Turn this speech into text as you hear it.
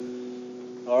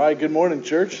All right, good morning,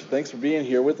 church. Thanks for being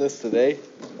here with us today.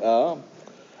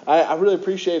 I really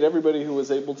appreciate everybody who was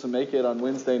able to make it on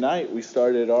Wednesday night. We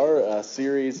started our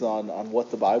series on what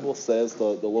the Bible says the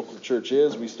local church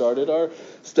is. We started our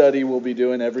study we'll be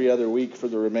doing every other week for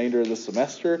the remainder of the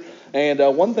semester. And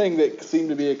one thing that seemed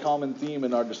to be a common theme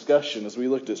in our discussion as we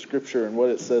looked at Scripture and what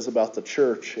it says about the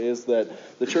church is that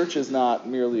the church is not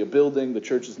merely a building. The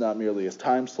church is not merely a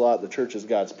time slot. The church is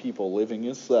God's people living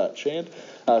as such. And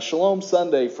Shalom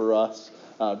Sunday for us,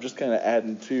 just kind of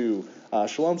adding to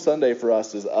Shalom Sunday for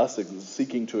us is us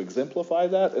seeking to exemplify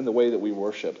that in the way that we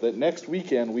worship. That next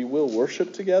weekend we will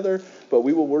worship together, but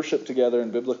we will worship together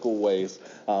in biblical ways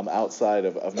outside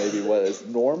of maybe what is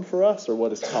norm for us or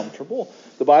what is comfortable.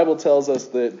 The Bible tells us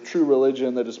that true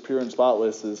religion that is pure and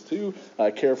spotless is to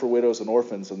care for widows and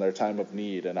orphans in their time of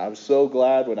need. And I was so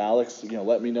glad when Alex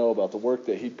let me know about the work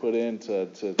that he put in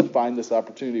to find this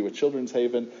opportunity with Children's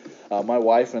Haven. My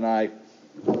wife and I,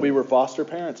 we were foster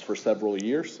parents for several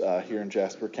years here in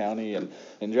Jasper County, and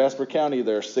in Jasper County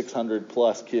there are 600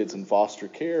 plus kids in foster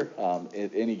care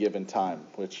at any given time,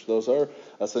 which those are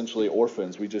essentially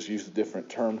orphans. We just use a different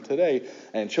term today.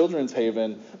 And Children's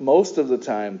Haven, most of the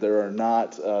time there are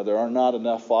not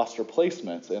enough foster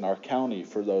placements in our county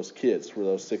for those kids, for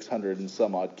those 600 and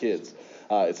some odd kids.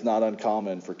 It's not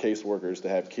uncommon for caseworkers to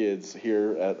have kids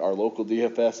here at our local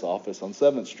DFS office on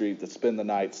 7th Street that spend the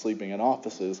night sleeping in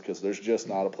offices because there's just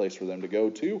not a place for them to go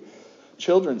to.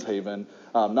 Children's Haven,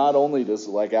 not only does,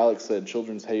 like Alex said,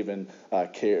 Children's Haven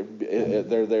care,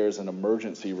 they're there as an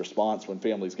emergency response when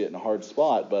families get in a hard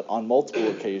spot, but on multiple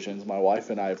occasions, my wife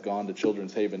and I have gone to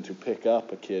Children's Haven to pick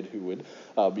up a kid who would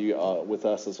be with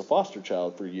us as a foster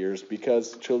child for years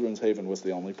because Children's Haven was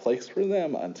the only place for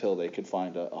them until they could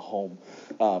find a home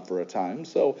for a time.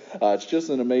 So it's just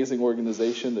an amazing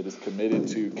organization that is committed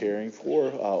to caring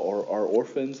for our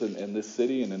orphans in this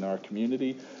city and in our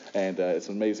community. And it's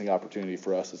an amazing opportunity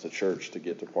for us as a church to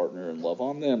get to partner and love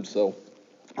on them. So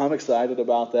I'm excited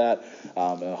about that.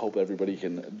 And I hope everybody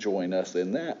can join us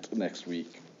in that next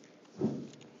week.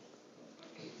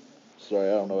 Sorry,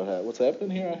 I don't know what's happening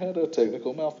here. I had a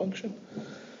technical malfunction.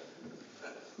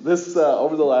 This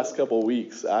over the last couple of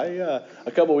weeks, a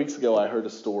couple of weeks ago, I heard a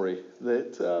story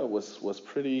that was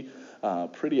pretty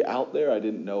out there. I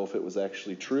didn't know if it was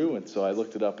actually true, and so I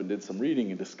looked it up and did some reading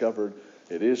and discovered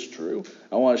it is true.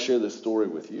 I want to share this story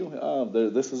with you.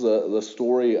 This is the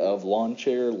story of Lawn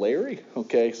Chair Larry.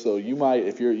 Okay, so you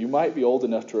might be old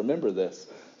enough to remember this.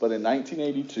 But in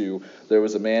 1982, there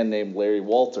was a man named Larry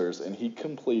Walters, and he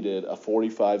completed a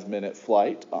 45-minute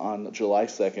flight on July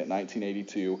 2nd,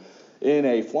 1982, in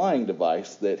a flying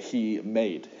device that he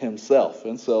made himself.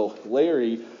 And so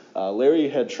Larry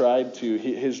had tried to,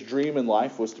 his dream in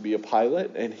life was to be a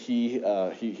pilot, and he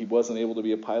wasn't able to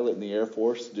be a pilot in the Air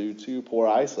Force due to poor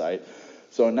eyesight.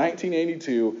 So in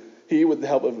 1982, he, with the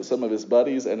help of some of his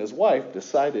buddies and his wife,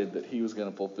 decided that he was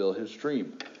going to fulfill his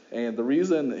dream. And the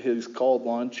reason he's called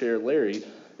Lawn Chair Larry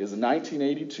is in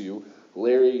 1982,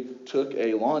 Larry took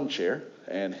a lawn chair,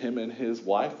 and him and his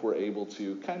wife were able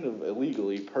to kind of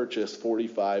illegally purchase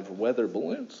 45 weather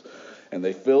balloons. And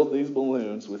they filled these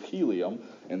balloons with helium,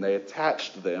 and they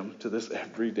attached them to this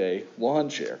everyday lawn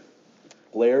chair.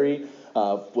 Larry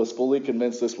was fully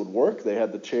convinced this would work. They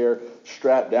had the chair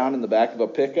strapped down in the back of a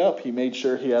pickup. He made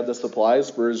sure he had the supplies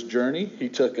for his journey. He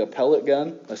took a pellet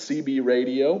gun, a CB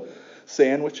radio,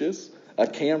 sandwiches, a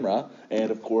camera,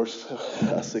 and of course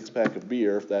a 6-pack of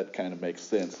beer, if that kind of makes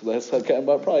sense. That's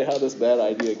probably how this bad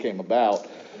idea came about.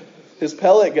 His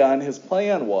pellet gun, his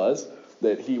plan was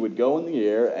that he would go in the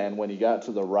air, and when he got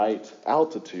to the right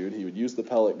altitude, he would use the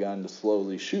pellet gun to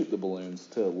slowly shoot the balloons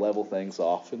to level things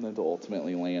off and then to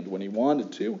ultimately land when he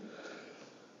wanted to.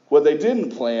 What they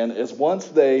didn't plan is once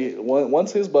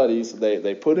his buddies,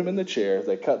 they put him in the chair,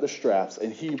 they cut the straps,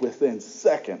 and he within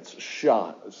seconds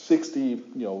shot 60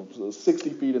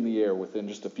 feet in the air within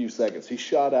just a few seconds. He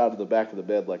shot out of the back of the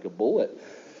bed like a bullet.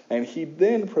 And he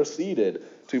then proceeded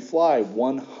to fly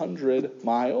 100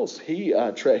 miles.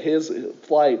 His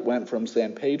flight went from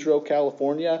San Pedro,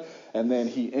 California, and then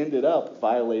he ended up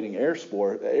violating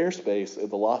airspace at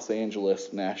the Los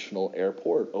Angeles National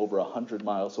Airport, over 100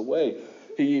 miles away.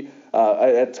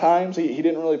 At times, he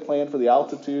didn't really plan for the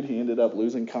altitude. He ended up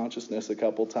losing consciousness a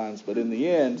couple times. But in the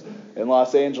end, in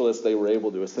Los Angeles, they were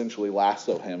able to essentially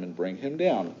lasso him and bring him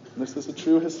down. This is a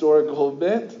true historical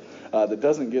event that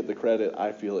doesn't get the credit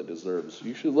I feel it deserves.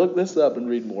 You should look this up and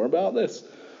read more about this.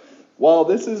 While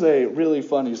this is a really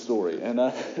funny story and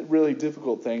a really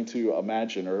difficult thing to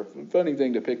imagine or a funny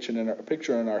thing to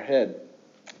picture in our head,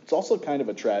 it's also kind of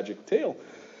a tragic tale.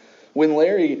 When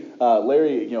Larry,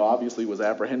 obviously was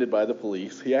apprehended by the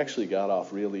police, he actually got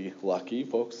off really lucky,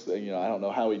 folks. I don't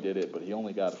know how he did it, but he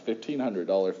only got a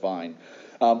 $1,500 fine.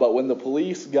 But when the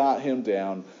police got him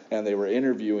down and they were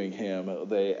interviewing him,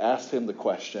 they asked him the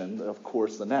question, of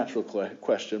course, the natural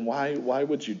question, why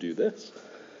would you do this?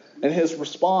 And his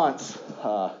response,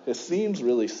 it seems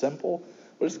really simple,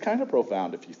 but it's kind of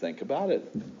profound if you think about it.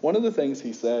 One of the things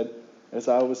he said is,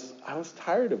 I was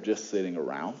tired of just sitting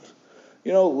around.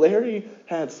 Larry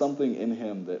had something in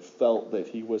him that felt that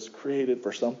he was created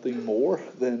for something more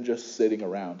than just sitting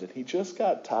around. And he just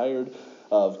got tired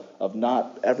of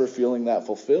not ever feeling that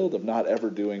fulfilled, of not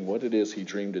ever doing what it is he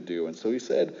dreamed to do. And so he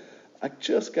said, I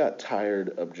just got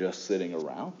tired of just sitting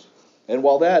around. And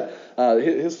while that,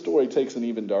 his story takes an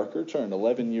even darker turn,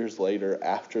 11 years later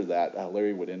after that,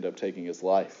 Larry would end up taking his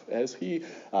life, as he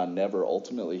never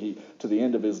ultimately, to the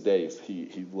end of his days,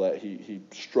 he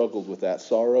struggled with that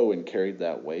sorrow and carried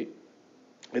that weight.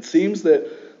 It seems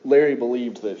that Larry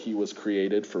believed that he was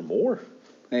created for more.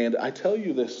 And I tell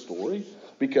you this story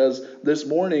because this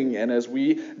morning, and as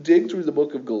we dig through the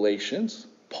book of Galatians,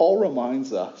 Paul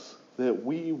reminds us that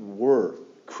we were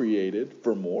created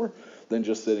for more than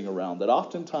just sitting around. That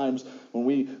oftentimes when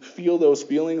we feel those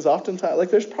feelings,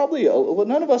 there's probably,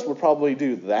 none of us would probably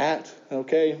do that,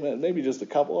 okay? Maybe just a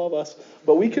couple of us.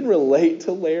 But we can relate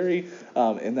to Larry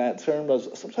in that term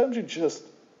of sometimes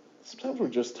we're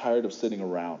just tired of sitting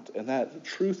around. And that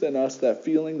truth in us, that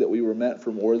feeling that we were meant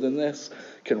for more than this,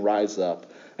 can rise up.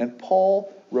 And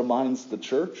Paul reminds the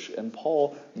church, and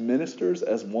Paul ministers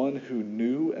as one who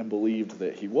knew and believed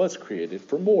that he was created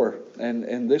for more. And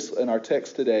in our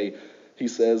text today, he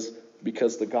says,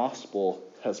 because the gospel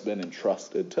has been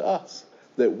entrusted to us,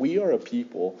 that we are a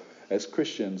people as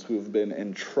Christians who have been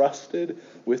entrusted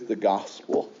with the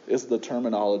gospel, is the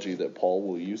terminology that Paul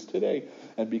will use today.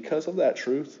 And because of that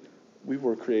truth, we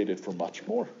were created for much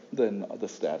more than the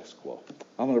status quo.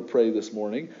 I'm going to pray this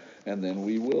morning, and then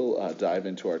we will dive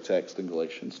into our text in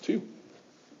Galatians 2.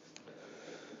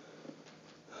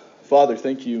 Father,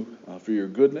 thank you for your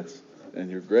goodness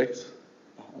and your grace.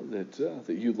 That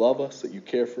you love us, that you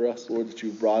care for us, Lord, that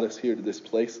you've brought us here to this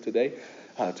place today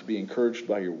to be encouraged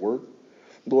by your word.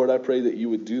 Lord, I pray that you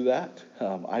would do that.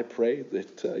 I pray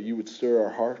that you would stir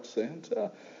our hearts and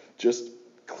just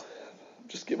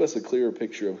give us a clearer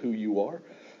picture of who you are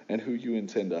and who you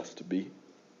intend us to be.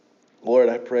 Lord,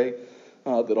 I pray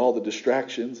that all the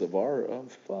distractions that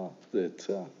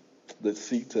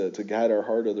seek to guide our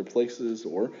heart other places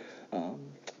or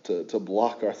to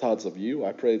block our thoughts of you,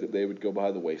 I pray that they would go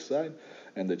by the wayside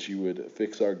and that you would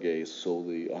fix our gaze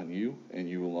solely on you and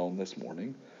you alone this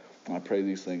morning. I pray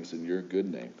these things in your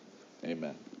good name.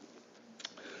 Amen.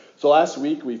 So last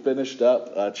week we finished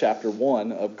up chapter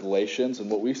 1 of Galatians,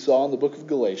 and what we saw in the book of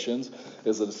Galatians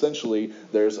is that essentially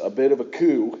there's a bit of a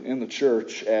coup in the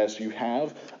church as you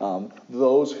have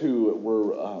those who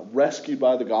were rescued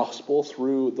by the gospel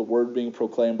through the word being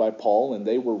proclaimed by Paul, and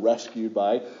they were rescued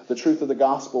by the truth of the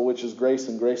gospel, which is grace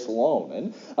and grace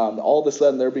alone. And all of a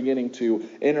sudden they're beginning to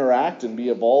interact and be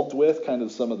involved with kind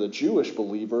of some of the Jewish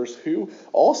believers who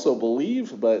also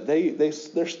believe, but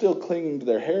they're still clinging to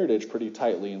their heritage pretty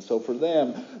tightly. And so for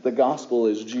them, the gospel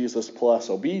is Jesus plus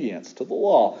obedience to the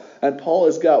law. And Paul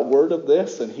has got word of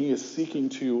this, and he is seeking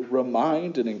to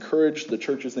remind and encourage the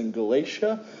churches in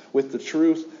Galatia with the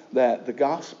truth that the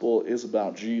gospel is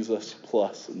about Jesus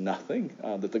plus nothing.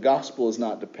 That the gospel is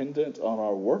not dependent on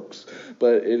our works,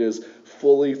 but it is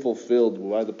fully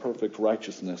fulfilled by the perfect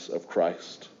righteousness of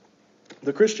Christ.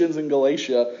 The Christians in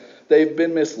Galatia, they've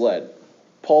been misled.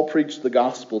 Paul preached the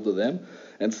gospel to them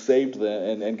and saved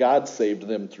them, and God saved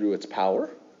them through its power.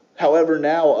 However,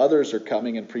 now others are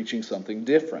coming and preaching something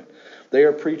different. They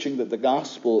are preaching that the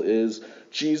gospel is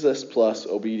Jesus plus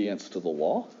obedience to the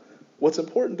law. What's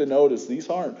important to note is these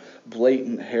aren't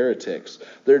blatant heretics.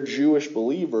 They're Jewish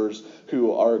believers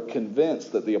who are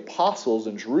convinced that the apostles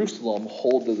in Jerusalem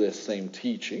hold to this same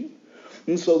teaching.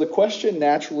 And so the question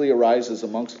naturally arises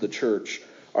amongst the church,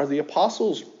 are the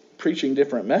apostles preaching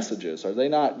different messages? Are they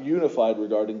not unified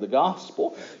regarding the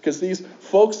gospel? Because these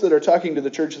folks that are talking to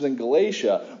the churches in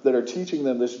Galatia that are teaching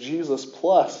them this Jesus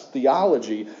plus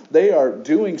theology, they are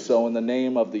doing so in the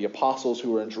name of the apostles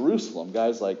who are in Jerusalem.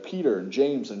 Guys like Peter and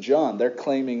James and John, they're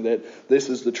claiming that this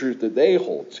is the truth that they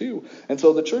hold too. And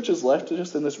so the church is left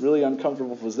just in this really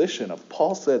uncomfortable position of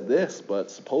Paul said this, but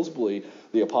supposedly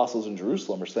the apostles in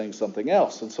Jerusalem are saying something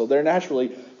else. And so they're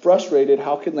naturally frustrated.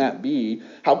 How can that be?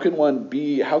 How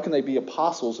can they be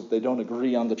apostles if they don't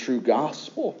agree on the true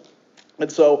gospel?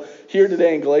 And so here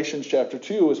today in Galatians chapter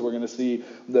 2 is we're going to see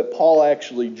that Paul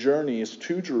actually journeys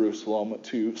to Jerusalem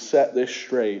to set this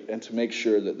straight and to make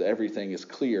sure that everything is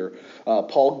clear.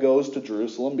 Paul goes to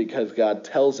Jerusalem because God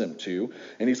tells him to,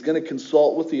 and he's going to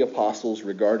consult with the apostles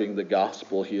regarding the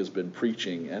gospel he has been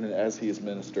preaching and as he has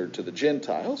ministered to the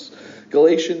Gentiles.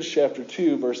 Galatians chapter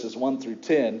 2 verses 1 through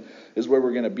 10 is where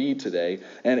we're going to be today,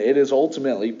 and it is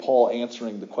ultimately Paul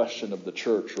answering the question of the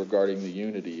church regarding the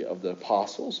unity of the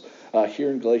apostles. Here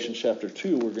in Galatians chapter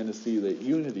 2, we're going to see that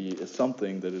unity is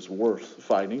something that is worth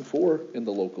fighting for in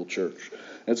the local church.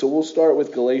 And so we'll start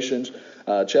with Galatians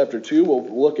chapter 2.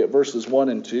 We'll look at verses 1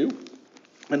 and 2.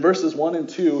 In verses 1 and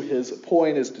 2, his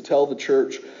point is to tell the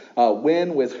church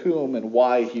when, with whom, and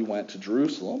why he went to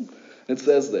Jerusalem. It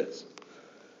says this: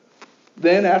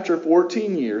 "Then after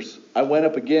 14 years, I went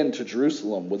up again to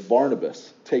Jerusalem with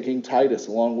Barnabas, taking Titus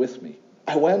along with me.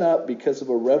 I went up because of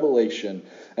a revelation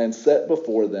and set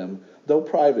before them, though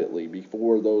privately,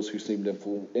 before those who seemed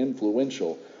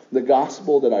influential, the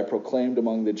gospel that I proclaimed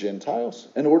among the Gentiles,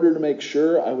 in order to make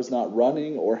sure I was not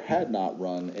running or had not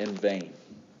run in vain."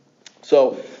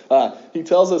 So he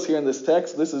tells us here in this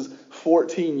text, this is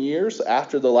 14 years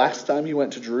after the last time he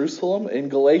went to Jerusalem. In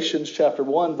Galatians chapter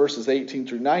 1, verses 18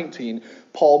 through 19,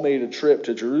 Paul made a trip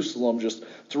to Jerusalem just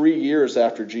 3 years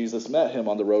after Jesus met him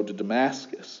on the road to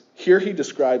Damascus. Here he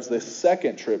describes this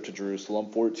second trip to Jerusalem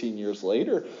 14 years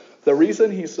later. The reason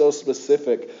he's so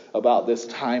specific about this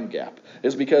time gap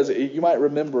is because you might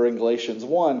remember in Galatians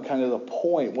 1, kind of the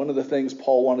point, one of the things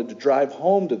Paul wanted to drive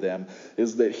home to them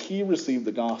is that he received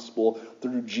the gospel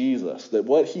through Jesus. That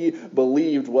what he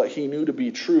believed, what he knew to be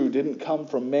true, didn't come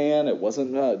from man.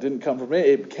 Didn't come from man.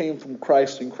 It came from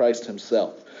Christ and Christ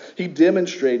himself. He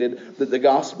demonstrated that the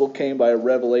gospel came by a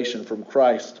revelation from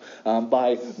Christ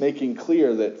by making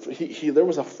clear that there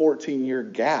was a 14-year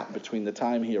gap between the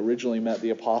time he originally met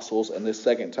the apostles and this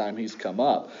second time he's come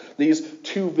up. These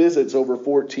two visits over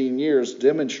 14 years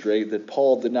demonstrate that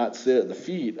Paul did not sit at the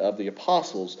feet of the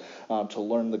apostles to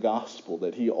learn the gospel,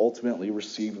 that he ultimately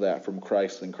received that from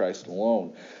Christ and Christ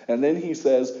alone. And then he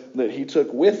says that he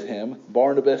took with him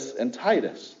Barnabas and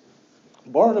Titus.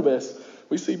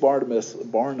 We see Barnabas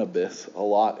a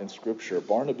lot in Scripture.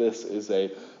 Barnabas is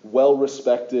a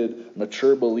well-respected,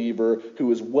 mature believer who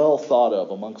is well thought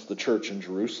of amongst the church in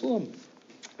Jerusalem.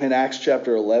 In Acts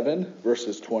chapter 11,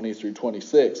 verses 20 through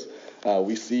 26,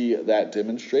 we see that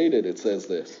demonstrated. It says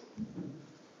this: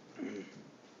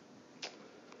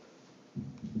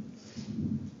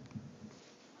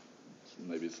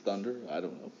 maybe it's thunder, I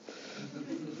don't know.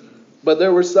 "But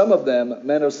there were some of them,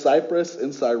 men of Cyprus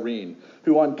and Cyrene,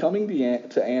 who on coming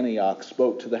to Antioch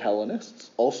spoke to the Hellenists,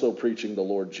 also preaching the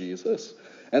Lord Jesus.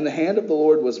 And the hand of the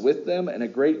Lord was with them, and a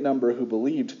great number who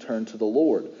believed turned to the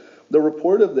Lord. The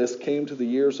report of this came to the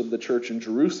ears of the church in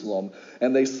Jerusalem,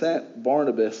 and they sent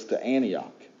Barnabas to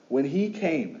Antioch. When he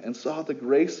came and saw the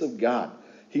grace of God,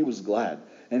 he was glad,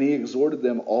 and he exhorted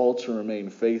them all to remain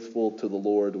faithful to the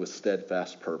Lord with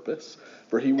steadfast purpose.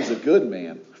 For he was a good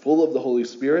man, full of the Holy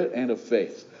Spirit and of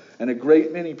faith. And a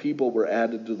great many people were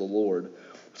added to the Lord.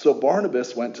 So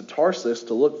Barnabas went to Tarsus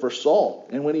to look for Saul.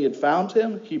 And when he had found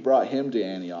him, he brought him to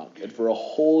Antioch. And for a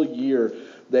whole year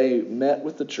they met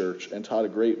with the church and taught a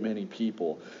great many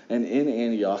people. And in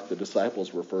Antioch the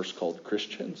disciples were first called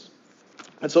Christians."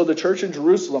 And so the church in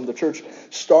Jerusalem, the church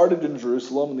started in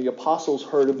Jerusalem, and the apostles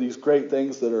heard of these great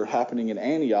things that are happening in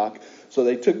Antioch. So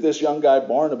they took this young guy,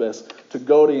 Barnabas, to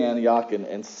go to Antioch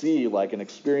and see, and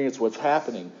experience what's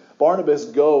happening. Barnabas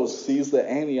goes, sees that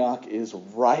Antioch is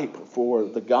ripe for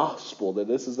the gospel, that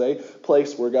this is a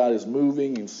place where God is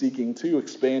moving and seeking to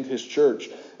expand his church.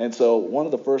 And so one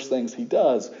of the first things he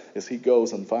does is he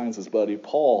goes and finds his buddy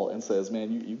Paul and says,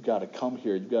 man, you've got to come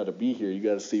here. You've got to be here. You've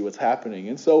got to see what's happening.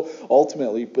 And so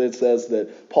ultimately it says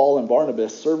that Paul and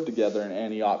Barnabas served together in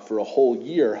Antioch for a whole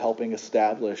year, helping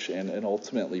establish and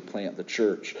ultimately plant the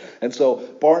church. And so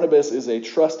Barnabas is a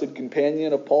trusted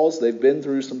companion of Paul's. They've been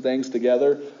through some things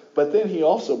together. But then he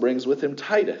also brings with him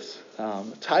Titus.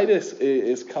 Titus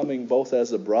is coming both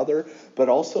as a brother, but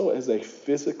also as a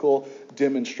physical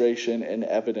demonstration and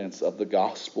evidence of the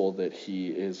gospel that he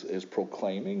is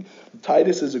proclaiming.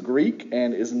 Titus is a Greek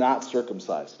and is not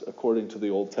circumcised according to the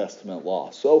Old Testament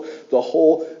law. So the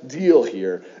whole deal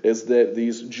here is that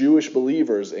these Jewish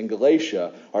believers in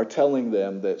Galatia are telling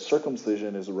them that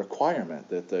circumcision is a requirement,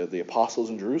 that the apostles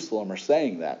in Jerusalem are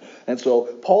saying that. And so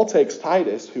Paul takes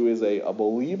Titus, who is a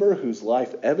believer whose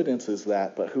life evidences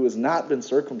that, but who has not been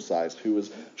circumcised, who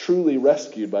is truly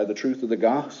rescued by the truth of the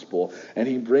gospel, and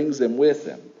he brings him with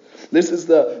him.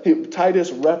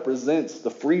 Titus represents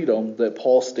the freedom that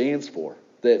Paul stands for.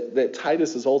 That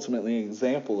Titus is ultimately an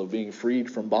example of being freed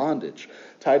from bondage.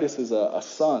 Titus is a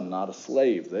son, not a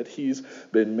slave, that he's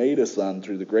been made a son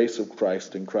through the grace of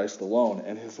Christ and Christ alone,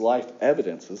 and his life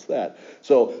evidences that.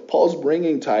 So Paul's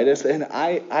bringing Titus, and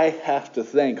I have to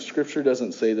think, Scripture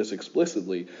doesn't say this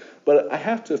explicitly, but I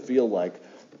have to feel like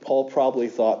Paul probably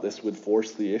thought this would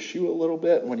force the issue a little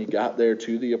bit when he got there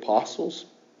to the apostles.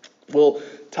 Will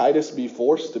Titus be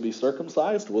forced to be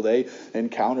circumcised? Will they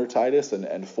encounter Titus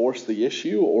and force the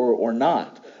issue or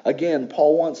not? Again,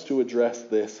 Paul wants to address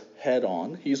this head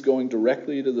on. He's going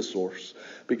directly to the source.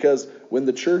 Because when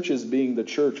the church is being the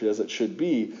church as it should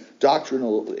be,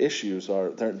 doctrinal issues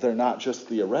they're not just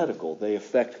theoretical. They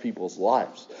affect people's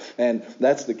lives. And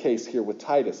that's the case here with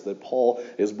Titus, that Paul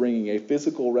is bringing a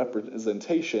physical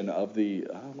representation of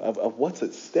of what's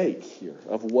at stake here,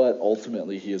 of what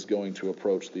ultimately he is going to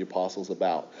approach the apostles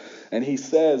about. And he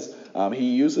says,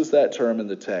 he uses that term in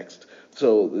the text,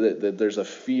 so that there's a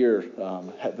fear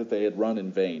that they had run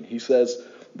in vain. He says,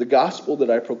 the gospel that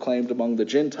I proclaimed among the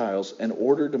Gentiles in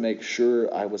order to make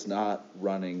sure I was not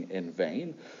running in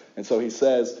vain. And so he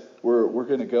says, we're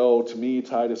going to go, to me,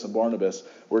 Titus and Barnabas,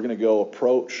 we're going to go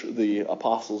approach the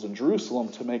apostles in Jerusalem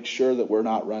to make sure that we're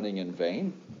not running in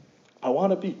vain. I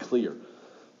want to be clear.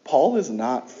 Paul is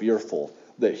not fearful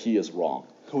that he is wrong.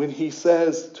 When he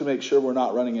says to make sure we're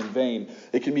not running in vain,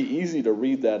 it can be easy to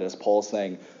read that as Paul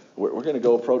saying, we're going to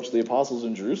go approach the apostles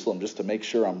in Jerusalem just to make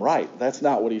sure I'm right. That's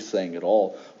not what he's saying at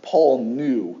all. Paul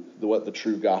knew what the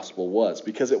true gospel was,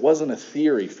 because it wasn't a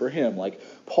theory for him. Like,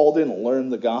 Paul didn't learn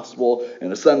the gospel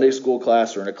in a Sunday school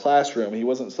class or in a classroom. He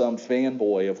wasn't some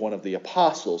fanboy of one of the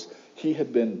apostles. He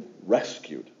had been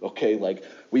rescued. Okay, like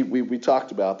we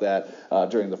talked about that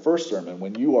during the first sermon.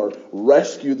 When you are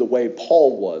rescued the way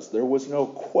Paul was, there was no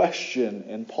question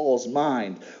in Paul's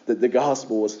mind that the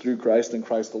gospel was through Christ and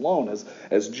Christ alone,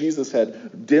 as Jesus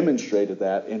had demonstrated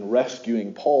that in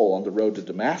rescuing Paul on the road to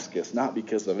Damascus, not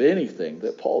because of anything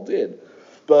that Paul did.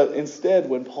 But instead,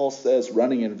 when Paul says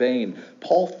running in vain,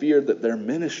 Paul feared that their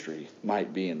ministry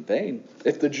might be in vain.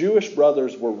 If the Jewish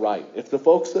brothers were right, if the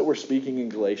folks that were speaking in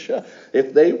Galatia,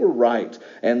 if they were right,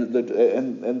 and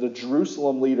the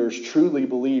Jerusalem leaders truly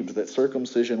believed that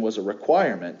circumcision was a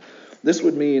requirement, this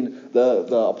would mean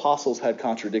the apostles had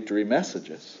contradictory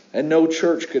messages, and no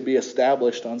church could be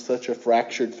established on such a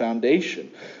fractured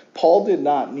foundation. Paul did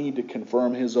not need to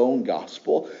confirm his own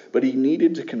gospel, but he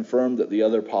needed to confirm that the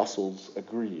other apostles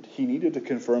agreed. He needed to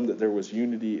confirm that there was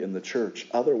unity in the church.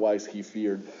 Otherwise, he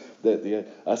feared that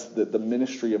the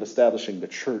ministry of establishing the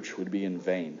church would be in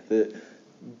vain. The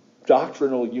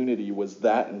doctrinal unity was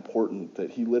that important that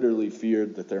he literally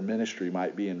feared that their ministry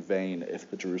might be in vain if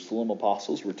the Jerusalem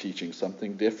apostles were teaching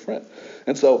something different.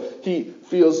 And so he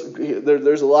feels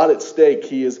there's a lot at stake.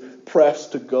 He is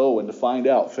pressed to go and to find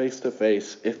out face to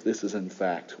face if this is in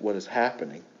fact what is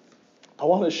happening. I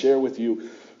want to share with you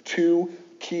two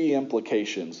key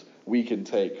implications we can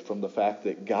take from the fact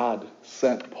that God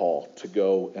sent Paul to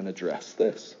go and address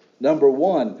this. Number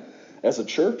one, as a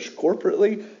church,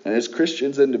 corporately, and as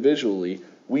Christians individually,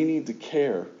 we need to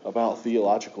care about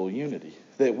theological unity.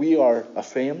 That we are a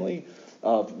family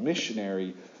of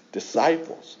missionary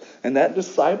disciples. And that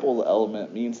disciple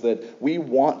element means that we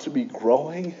want to be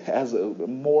growing as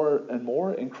more and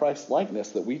more in Christ's likeness,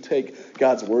 that we take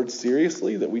God's word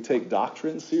seriously, that we take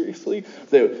doctrine seriously,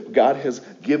 that God has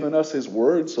given us his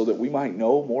word so that we might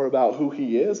know more about who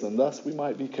he is, and thus we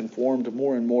might be conformed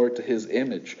more and more to his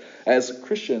image. As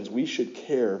Christians, we should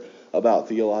care about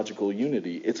theological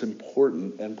unity. It's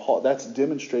important, and that's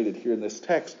demonstrated here in this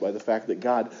text by the fact that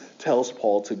God tells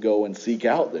Paul to go and seek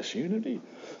out this unity.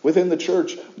 Within the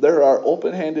church, there are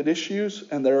open-handed issues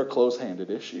and there are closed-handed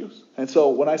issues. And so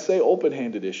when I say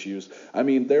open-handed issues, I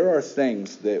mean there are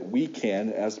things that we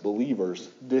can, as believers,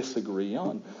 disagree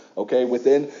on. Okay,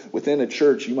 within a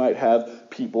church, you might have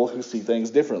people who see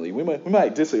things differently. We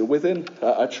might disagree. Within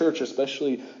a church,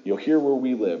 especially here where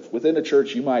we live, within a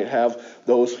church, you might have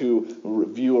those who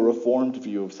view a Reformed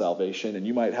view of salvation, and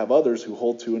you might have others who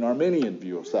hold to an Arminian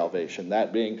view of salvation.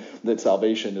 That being that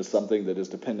salvation is something that is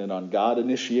dependent on God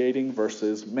initiating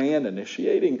versus man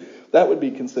initiating. That would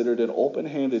be considered an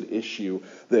open-handed issue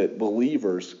that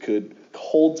believers could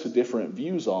hold to different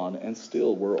views on, and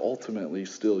still we're ultimately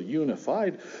still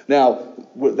unified. Now,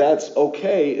 that's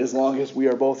okay as long as we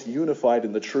are both unified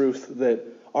in the truth that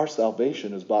our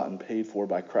salvation is bought and paid for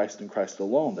by Christ and Christ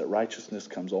alone, that righteousness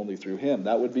comes only through him.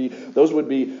 Those would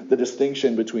be the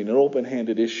distinction between an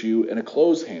open-handed issue and a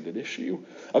closed-handed issue.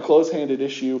 A closed-handed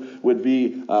issue would be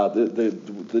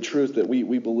the truth that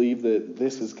we believe that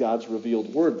this is God's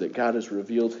revealed word, that God has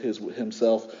revealed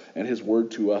himself and his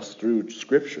word to us through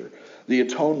Scripture. The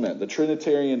atonement, the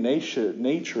Trinitarian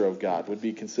nature of God would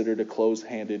be considered a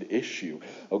close-handed issue.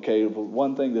 Okay,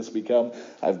 one thing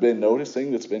I've been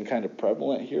noticing that's been kind of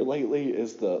prevalent here lately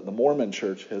is the Mormon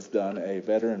Church has done a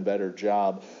better and better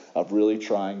job of really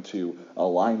trying to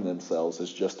align themselves as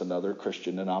just another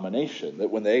Christian denomination.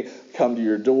 That when they come to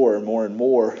your door more and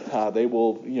more, they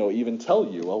will, even tell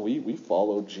you, well, we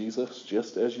follow Jesus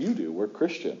just as you do. We're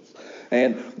Christians.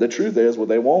 And the truth is, what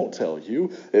they won't tell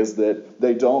you is that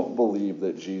they don't believe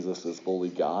that Jesus is fully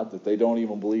God, that they don't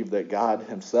even believe that God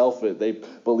himself, they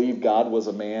believe God was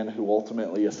a man who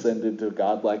ultimately ascended to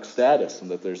godlike status,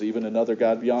 and that there's even another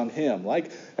God beyond him.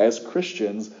 Like, as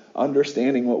Christians,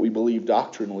 understanding what we believe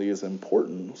doctrinally is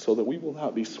important so that we will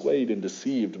not be swayed and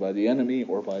deceived by the enemy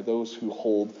or by those who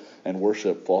hold and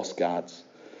worship false gods.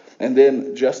 And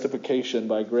then justification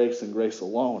by grace and grace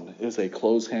alone is a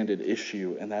close-handed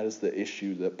issue, and that is the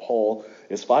issue that Paul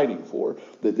is fighting for.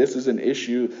 That this is an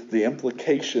issue, the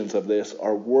implications of this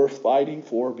are worth fighting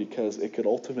for because it could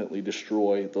ultimately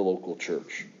destroy the local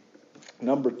church.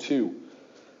 Number 2,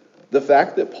 the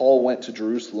fact that Paul went to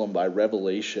Jerusalem by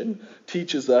revelation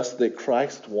teaches us that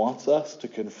Christ wants us to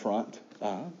confront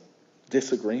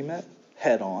disagreement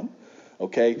head on.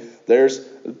 Okay,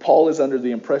 Paul is under the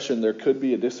impression there could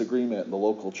be a disagreement in the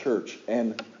local church,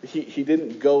 and he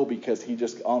didn't go because he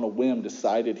just on a whim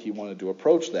decided he wanted to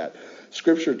approach that.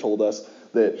 Scripture told us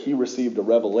that he received a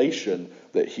revelation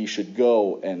that he should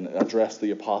go and address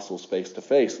the apostles face to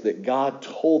face, that God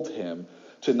told him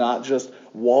to not just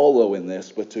wallow in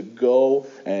this, but to go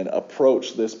and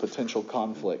approach this potential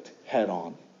conflict head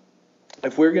on.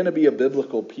 If we're going to be a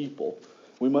biblical people,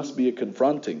 we must be a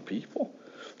confronting people.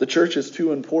 The church is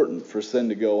too important for sin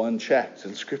to go unchecked,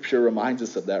 and Scripture reminds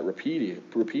us of that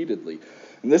repeatedly.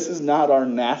 And this is not our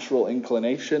natural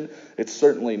inclination. It's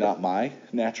certainly not my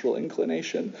natural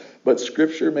inclination, but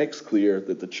Scripture makes clear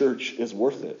that the church is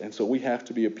worth it. And so we have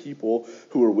to be a people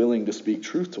who are willing to speak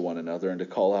truth to one another and to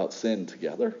call out sin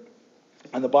together.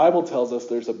 And the Bible tells us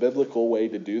there's a biblical way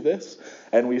to do this.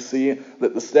 And we see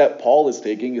that the step Paul is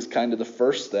taking is kind of the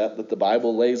first step that the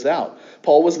Bible lays out.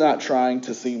 Paul was not trying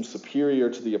to seem superior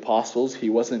to the apostles. He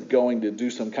wasn't going to do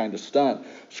some kind of stunt.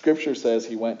 Scripture says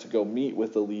he went to go meet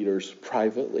with the leaders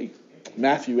privately.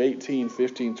 Matthew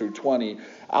 18:15 through 20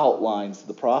 outlines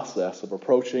the process of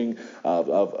approaching,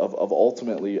 of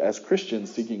ultimately as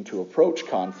Christians seeking to approach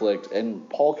conflict. And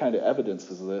Paul kind of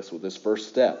evidences this with his first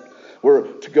step. We're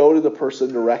to go to the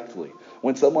person directly.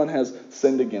 When someone has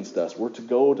sinned against us, we're to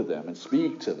go to them and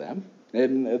speak to them.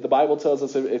 And the Bible tells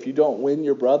us if you don't win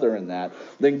your brother in that,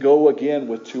 then go again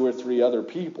with 2 or 3 other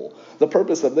people. The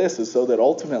purpose of this is so that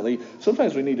ultimately,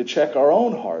 sometimes we need to check our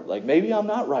own heart. Like, maybe I'm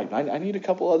not right. I need a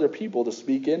couple other people to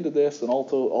speak into this and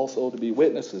also to be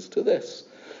witnesses to this.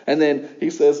 And then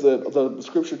he says that the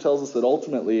Scripture tells us that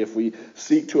ultimately if we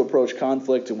seek to approach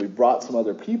conflict and we brought some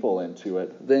other people into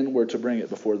it, then we're to bring it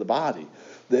before the body.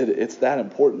 That it's that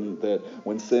important that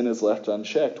when sin is left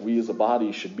unchecked, we as a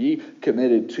body should be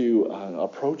committed to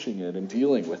approaching it and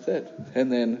dealing with it.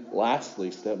 And then lastly,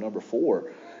 step number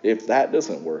 4, if that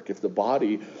doesn't work, if the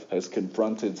body has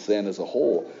confronted sin as a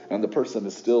whole and the person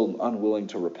is still unwilling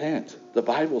to repent, the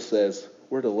Bible says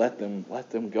we're to let them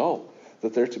go.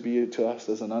 That they're to be to us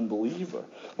as an unbeliever.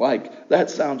 Like,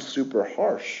 that sounds super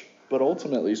harsh, but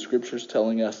ultimately Scripture's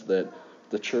telling us that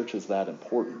the church is that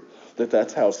important.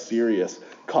 That's how serious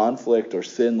conflict or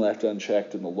sin left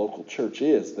unchecked in the local church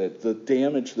is. That the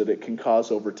damage that it can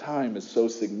cause over time is so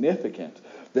significant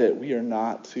that we are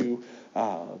not to,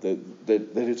 that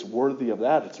it's worthy of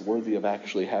that. It's worthy of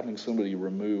actually having somebody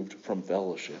removed from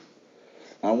fellowship.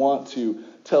 I want to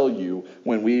tell you,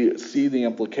 when we see the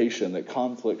implication that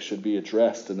conflict should be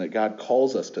addressed and that God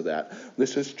calls us to that,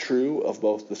 this is true of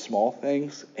both the small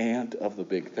things and of the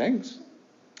big things.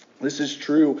 This is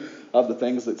true of the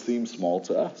things that seem small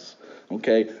to us.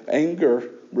 Okay? Anger,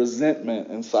 resentment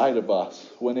inside of us,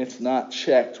 when it's not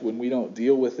checked, when we don't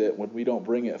deal with it, when we don't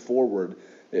bring it forward,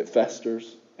 it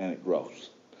festers and it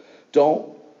grows.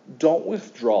 Don't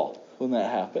withdraw when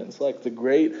that happens. Like, the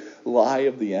great lie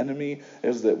of the enemy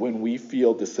is that when we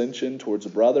feel dissension towards a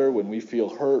brother, when we feel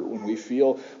hurt, when we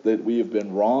feel that we have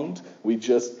been wronged, we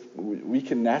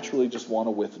can naturally just want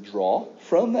to withdraw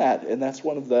from that. And that's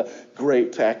one of the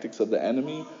great tactics of the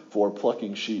enemy for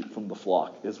plucking sheep from the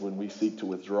flock, is when we seek to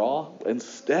withdraw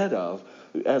instead of,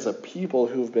 as a people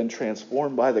who have been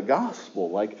transformed by the gospel.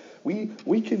 Like,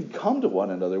 we can come to one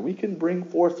another. We can bring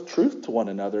forth truth to one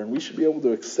another, and we should be able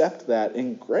to accept that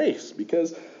in grace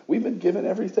because we've been given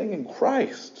everything in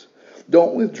Christ.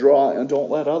 Don't withdraw and don't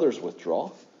let others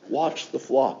withdraw. Watch the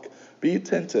flock. Be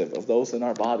attentive of those in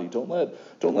our body. Don't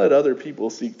let other people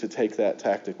seek to take that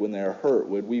tactic when they're hurt.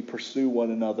 Would we pursue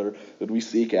one another? Would we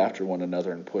seek after one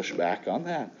another and push back on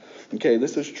that? Okay,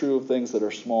 this is true of things that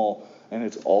are small, and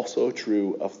it's also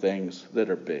true of things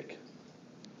that are big.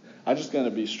 I'm just going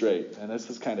to be straight, and this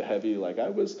is kind of heavy. Like I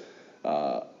was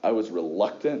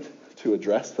reluctant to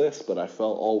address this, but I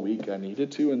felt all week I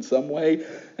needed to in some way,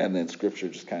 and then Scripture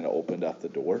just kind of opened up the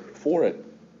door for it.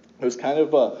 It was kind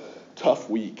of a tough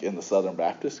week in the Southern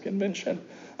Baptist Convention.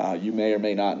 You may or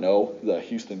may not know the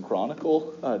Houston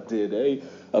Chronicle did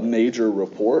a major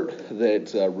report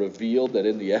that revealed that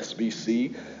in the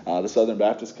SBC, the Southern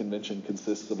Baptist Convention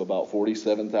consists of about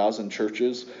 47,000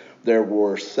 churches. There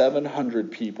were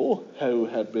 700 people who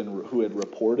had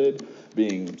reported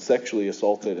being sexually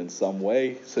assaulted in some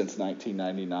way since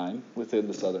 1999 within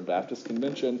the Southern Baptist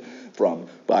Convention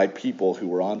by people who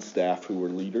were on staff who were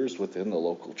leaders within the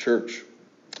local church.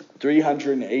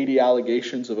 380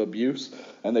 allegations of abuse,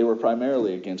 and they were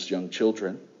primarily against young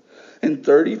children. In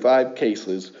 35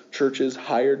 cases, churches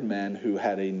hired men who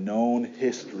had a known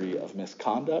history of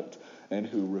misconduct and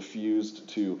who refused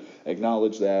to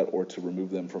acknowledge that or to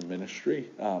remove them from ministry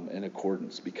in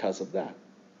accordance because of that.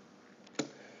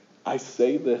 I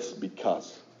say this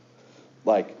because,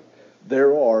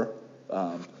 there are,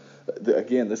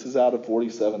 again, this is out of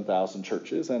 47,000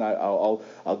 churches, and I'll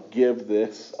give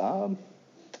this.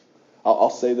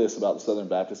 I'll say this about the Southern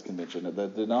Baptist Convention. The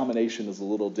denomination is a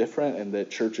little different in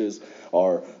that churches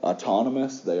are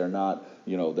autonomous. They are not,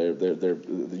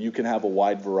 you can have a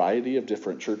wide variety of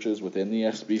different churches within the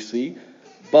SBC,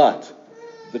 but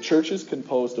the church is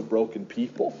composed of broken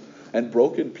people, and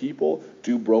broken people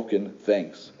do broken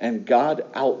things. And God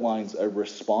outlines a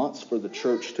response for the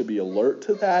church to be alert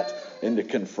to that and to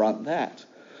confront that.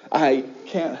 I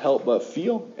can't help but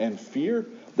feel and fear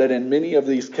that in many of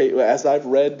these cases, as I've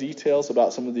read details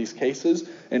about some of these cases,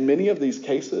 in many of these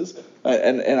cases,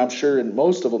 and I'm sure in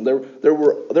most of them, there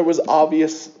was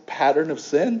obvious pattern of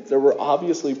sin. There were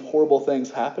obviously horrible things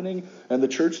happening, and the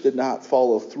church did not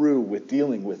follow through with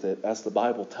dealing with it as the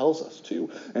Bible tells us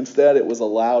to. Instead, it was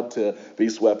allowed to be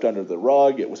swept under the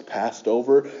rug. It was passed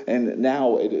over, and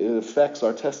now it affects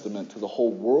our testament to the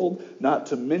whole world. Not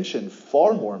to mention,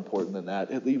 far more important than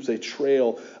that, it leaves a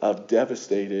trail of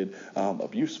devastated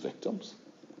abuse victims.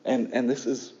 And this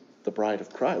is the bride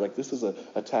of Christ. This is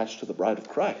attached to the bride of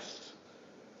Christ.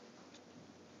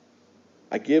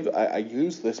 I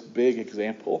use this big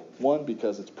example, one,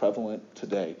 because it's prevalent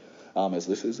today, as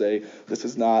this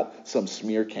is not some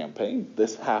smear campaign.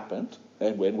 This happened,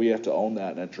 and when we have to own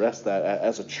that and address that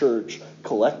as a church,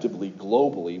 collectively,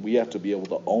 globally, we have to be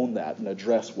able to own that and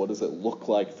address what does it look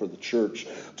like for the church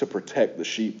to protect the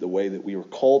sheep the way that we were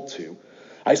called to.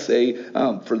 I say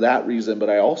for that reason, but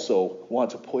I also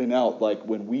want to point out,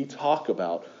 when we talk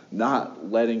about not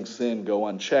letting sin go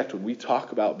unchecked, when we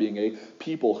talk about being a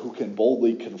people who can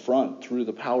boldly confront through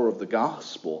the power of the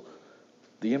gospel,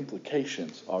 the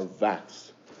implications are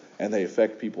vast, and they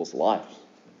affect people's lives.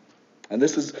 And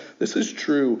this is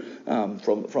true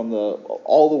from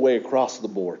all the way across the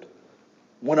board.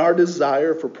 When our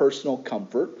desire for personal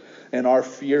comfort and our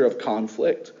fear of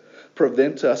conflict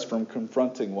prevent us from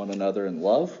confronting one another in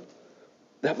love,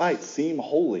 that might seem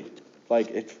holy,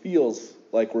 it feels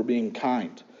like we're being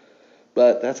kind.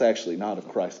 But that's actually not of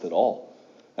Christ at all.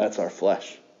 That's our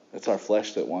flesh. It's our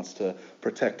flesh that wants to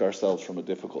protect ourselves from a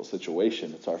difficult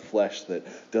situation. It's our flesh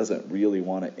that doesn't really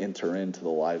want to enter into the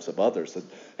lives of others.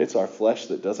 It's our flesh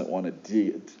that doesn't want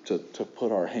to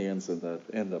put our hands in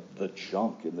the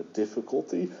junk, in the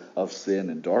difficulty of sin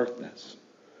and darkness.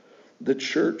 The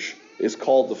church is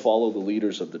called to follow the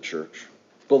leaders of the church,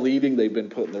 believing they've been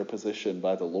put in their position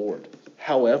by the Lord.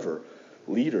 However,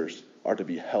 leaders are to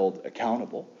be held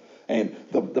accountable. And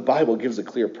the Bible gives a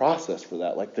clear process for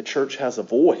that. The church has a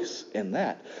voice in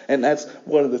that. And that's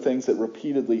one of the things that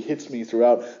repeatedly hits me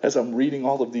throughout as I'm reading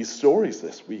all of these stories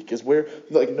this week, is where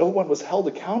no one was held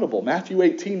accountable. Matthew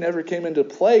 18 never came into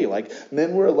play.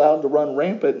 Men were allowed to run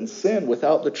rampant in sin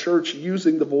without the church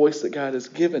using the voice that God has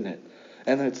given it.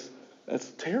 And that's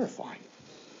terrifying.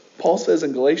 Paul says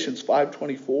in Galatians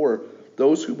 5:24,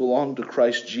 those who belong to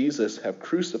Christ Jesus have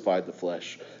crucified the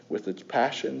flesh with its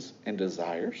passions and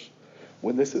desires.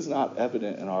 When this is not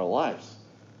evident in our lives,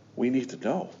 we need to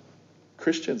know.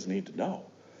 Christians need to know.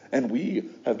 And we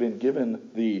have been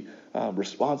given the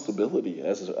responsibility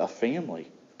as a family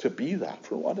to be that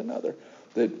for one another,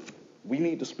 that we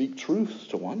need to speak truth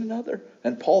to one another.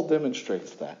 And Paul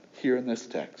demonstrates that here in this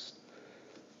text.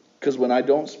 Because when I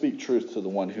don't speak truth to the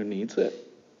one who needs it,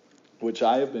 which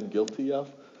I have been guilty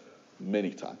of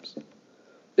many times,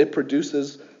 it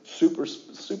produces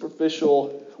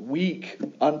superficial, weak,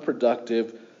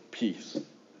 unproductive peace.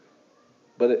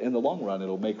 But in the long run,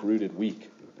 it'll make rooted weak.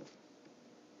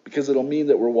 Because it'll mean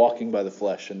that we're walking by the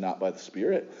flesh and not by the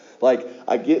Spirit. Like,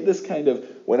 I get this kind of,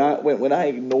 when I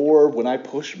ignore, when I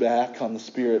push back on the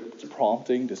Spirit's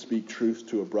prompting to speak truth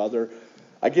to a brother,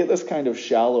 I get this kind of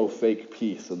shallow, fake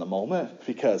peace in the moment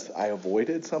because I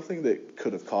avoided something that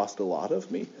could have cost a lot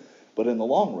of me. But in the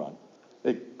long run,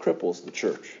 it cripples the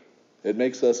church. It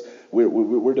makes us,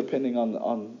 we're depending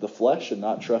on the flesh and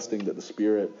not trusting that the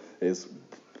Spirit is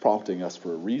prompting us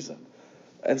for a reason.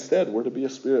 Instead, we're to be a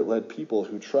Spirit-led people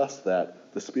who trust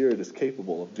that the Spirit is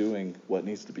capable of doing what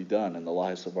needs to be done in the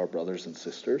lives of our brothers and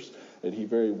sisters. And He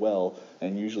very well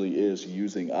and usually is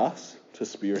using us to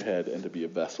spearhead and to be a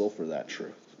vessel for that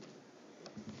truth.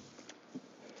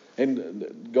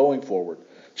 And going forward,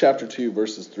 chapter 2,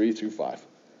 verses 3 through 5,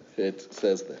 it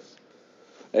says this.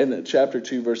 In chapter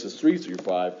 2, verses 3 through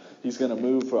 5, he's going to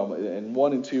move from, in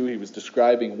 1 and 2, he was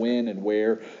describing when and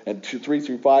where. And 3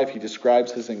 through 5, he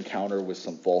describes his encounter with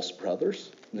some false brothers.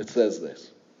 And it says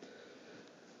this.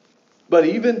 But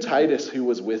even Titus, who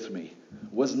was with me,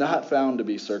 was not found to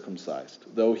be circumcised,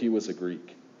 though he was a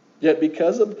Greek. Yet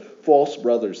because of false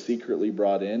brothers secretly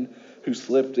brought in, who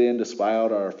slipped in to spy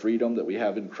out our freedom that we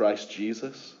have in Christ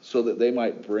Jesus, so that they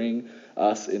might bring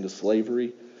us into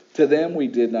slavery, to them we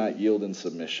did not yield in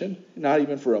submission, not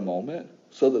even for a moment,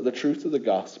 so that the truth of the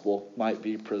gospel might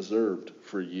be preserved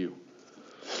for you.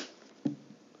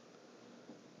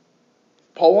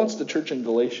 Paul wants the church in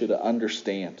Galatia to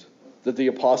understand that the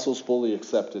apostles fully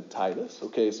accepted Titus.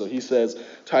 Okay, so he says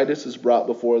Titus is brought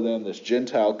before them, this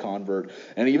Gentile convert,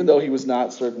 and even though he was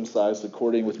not circumcised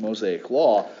according with Mosaic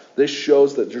law, this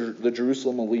shows that the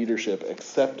Jerusalem leadership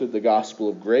accepted the gospel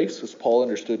of grace as Paul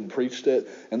understood and preached it,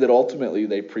 and that ultimately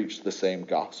they preached the same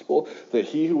gospel, that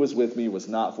he who was with me was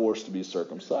not forced to be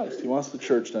circumcised. He wants the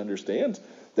church to understand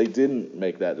they didn't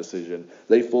make that decision.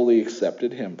 They fully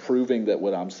accepted him, proving that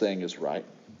what I'm saying is right.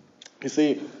 You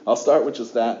see, I'll start with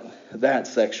just that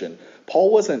section.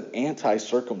 Paul wasn't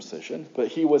anti-circumcision, but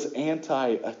he was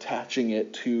anti-attaching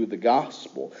it to the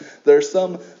gospel. There are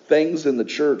some things in the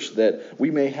church that we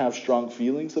may have strong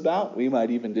feelings about, we might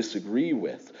even disagree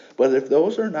with. But if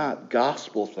those are not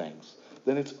gospel things,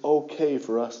 then it's okay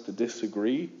for us to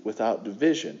disagree without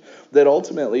division. That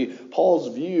ultimately,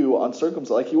 Paul's view on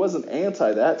circumcision, like he wasn't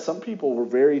anti that. Some people were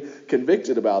very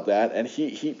convicted about that, and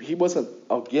he wasn't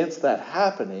against that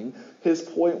happening. His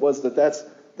point was that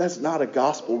that's not a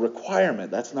gospel requirement.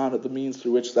 That's not the means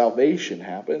through which salvation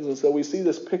happens. And so we see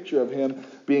this picture of him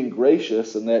being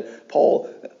gracious, and that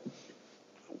Paul,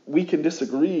 we can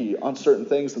disagree on certain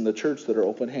things in the church that are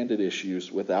open-handed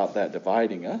issues without that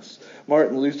dividing us.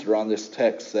 Martin Luther on this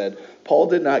text said, Paul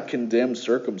did not condemn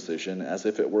circumcision as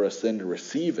if it were a sin to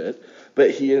receive it,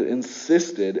 but he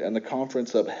insisted, and the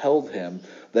conference upheld him,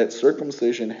 that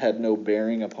circumcision had no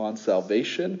bearing upon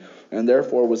salvation and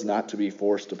therefore was not to be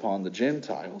forced upon the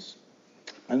Gentiles.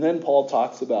 And then Paul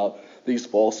talks about these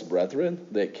false brethren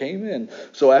that came in.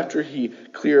 So after he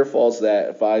clarifies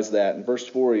that, in verse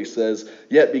 4 he says,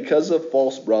 Yet because of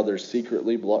false brothers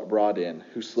secretly brought in,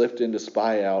 who slipped in to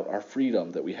spy out our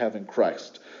freedom that we have in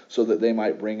Christ, so that they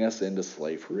might bring us into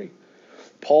slavery.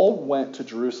 Paul went to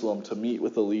Jerusalem to meet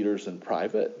with the leaders in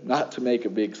private, not to make a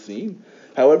big scene.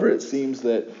 However, it seems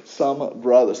that some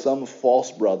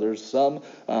false brothers, some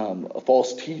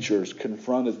false teachers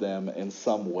confronted them in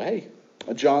some way.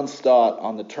 John Stott,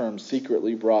 on the term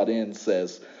secretly brought in,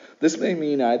 says, This may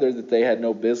mean either that they had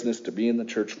no business to be in the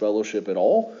church fellowship at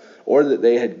all, or that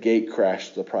they had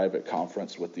gate-crashed the private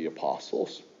conference with the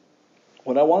apostles.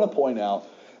 What I want to point out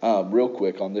real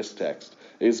quick on this text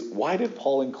is, why did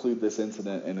Paul include this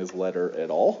incident in his letter at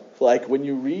all? Like, when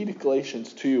you read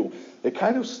Galatians 2, it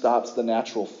kind of stops the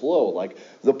natural flow. Like,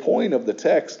 the point of the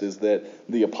text is that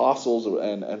the apostles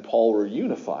and Paul were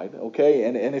unified, okay?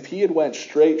 And if he had went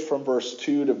straight from verse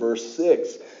 2 to verse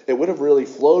 6, it would have really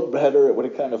flowed better, it would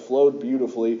have kind of flowed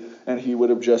beautifully, and he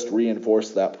would have just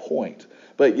reinforced that point.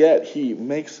 But yet he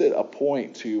makes it a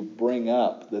point to bring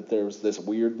up that there's this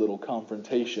weird little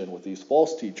confrontation with these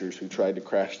false teachers who tried to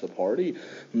crash the party.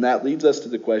 And that leads us to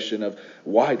the question of,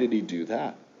 why did he do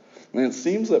that? And it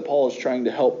seems that Paul is trying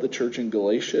to help the church in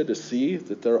Galatia to see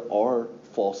that there are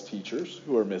false teachers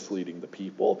who are misleading the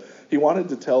people. He wanted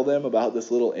to tell them about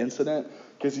this little incident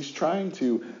because he's trying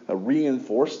to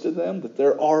reinforce to them that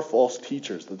there are false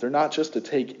teachers, that they're not just to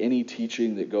take any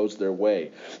teaching that goes their way.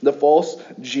 The false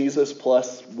Jesus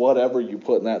plus whatever you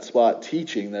put in that spot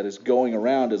teaching that is going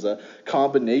around is a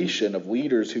combination of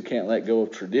leaders who can't let go of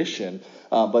tradition,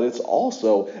 but it's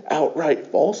also outright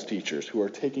false teachers who are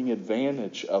taking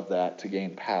advantage of that to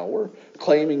gain power,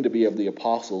 claiming to be of the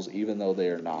apostles even though they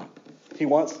are not. He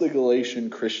wants the Galatian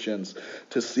Christians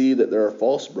to see that there are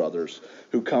false brothers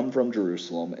who come from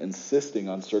Jerusalem insisting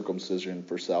on circumcision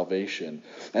for salvation,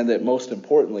 and that most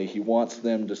importantly, he wants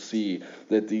them to see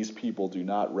that these people do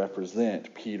not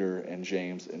represent Peter and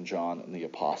James and John and the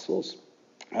apostles.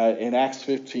 In Acts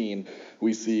 15,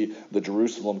 we see the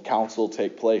Jerusalem Council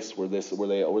take place where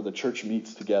the church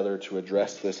meets together to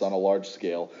address this on a large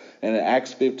scale. And in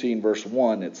Acts 15, verse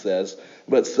 1, it says,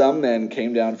 "But some men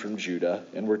came down from Judah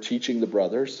and were teaching the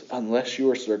brothers, unless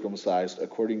you are circumcised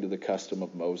according to the custom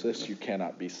of Moses, you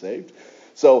cannot be saved."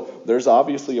 So there's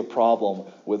obviously a problem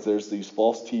with there's these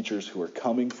false teachers who are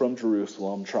coming from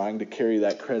Jerusalem, trying to carry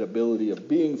that credibility of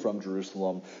being from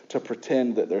Jerusalem to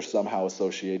pretend that they're somehow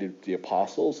associated with the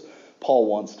apostles. Paul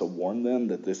wants to warn them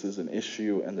that this is an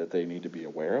issue and that they need to be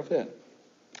aware of it.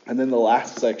 And then the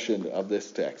last section of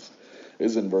this text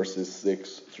is in verses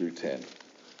 6 through 10.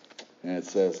 And it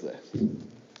says this.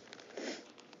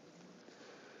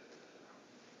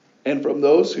 "And from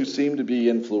those who seem to be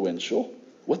influential,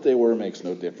 what they were makes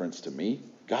no difference to me.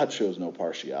 God shows no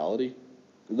partiality.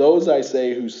 Those, I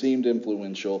say, who seemed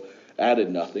influential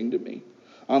added nothing to me.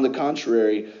 On the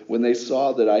contrary, when they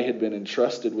saw that I had been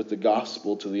entrusted with the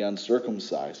gospel to the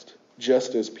uncircumcised,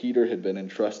 just as Peter had been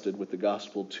entrusted with the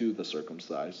gospel to the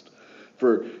circumcised,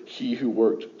 for he who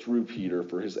worked through Peter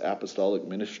for his apostolic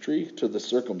ministry to the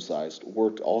circumcised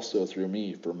worked also through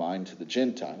me for mine to the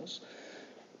Gentiles.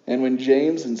 And when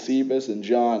James and Cephas and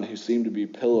John, who seemed to be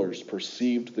pillars,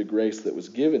 perceived the grace that was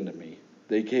given to me,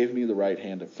 they gave me the right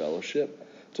hand of fellowship,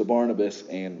 to Barnabas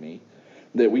and me,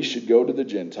 that we should go to the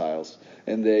Gentiles,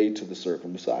 and they to the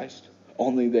circumcised.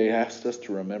 Only they asked us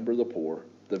to remember the poor,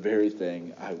 the very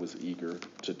thing I was eager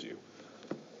to do."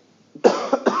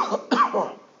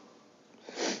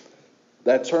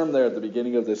 That term there at the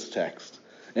beginning of this text,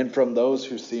 "and from those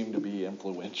who seem to be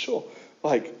influential,"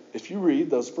 like, if you read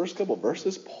those first couple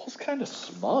verses, Paul's kind of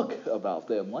smug about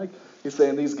them. Like, he's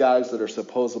saying these guys that are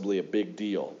supposedly a big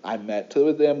deal, I met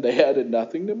with them, they added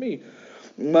nothing to me.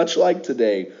 Much like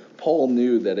today, Paul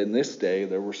knew that in this day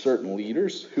there were certain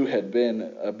leaders who had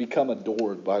become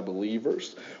adored by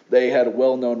believers. They had a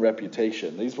well-known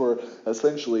reputation. These were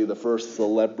essentially the first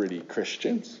celebrity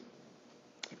Christians.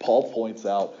 Paul points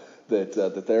out that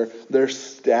their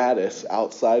status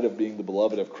outside of being the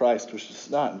beloved of Christ was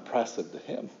just not impressive to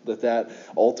him. That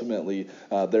ultimately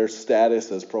their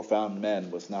status as profound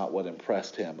men was not what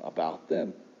impressed him about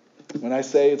them. When I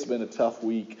say it's been a tough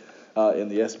week in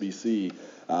the SBC,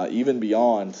 even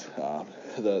beyond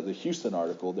the Houston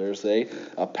article, there's a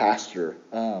pastor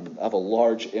of a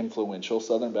large, influential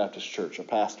Southern Baptist church, a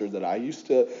pastor that I used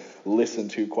to listen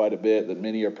to quite a bit, that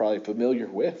many are probably familiar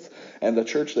with. And the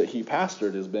church that he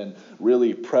pastored has been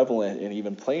really prevalent in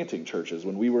even planting churches.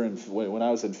 When I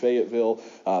was in Fayetteville,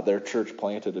 their church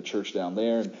planted a church down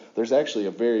there. And there's actually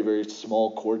a very, very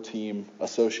small core team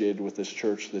associated with this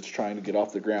church that's trying to get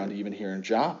off the ground even here in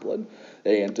Joplin.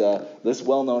 And this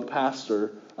well-known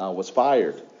pastor was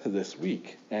fired this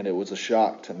week, and it was a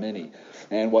shock to many.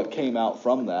 And what came out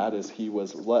from that is he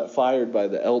was fired by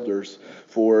the elders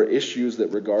for issues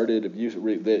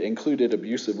that included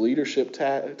abusive leadership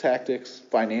tactics,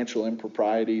 financial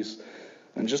improprieties,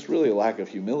 and just really a lack of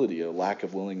humility, a lack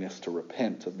of willingness to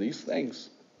repent of these things.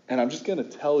 And I'm just going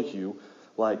to tell you,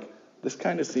 this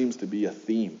kind of seems to be a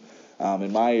theme.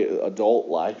 In my adult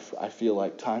life, I feel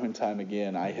like time and time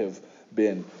again I've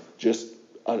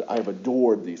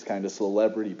adored these kind of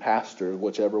celebrity pastors,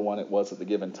 whichever one it was at the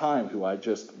given time, who I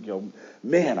just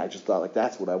thought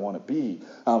that's what I want to be,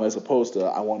 as opposed to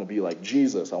I want to be like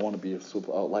Jesus. I want to be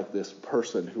like this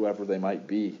person, whoever they might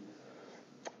be.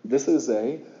 This is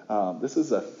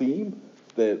a theme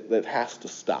that has to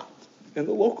stop in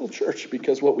the local church,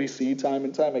 because what we see time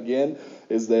and time again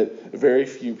is that very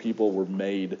few people were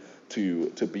made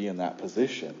to be in that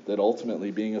position. That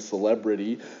ultimately being a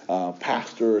celebrity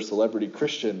pastor or celebrity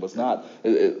Christian was not,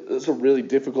 it's a really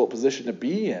difficult position to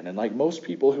be in. And like most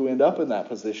people who end up in that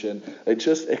position, it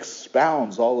just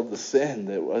expounds all of the sin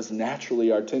that was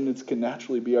naturally our tendency, can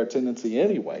naturally be our tendency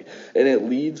anyway. And it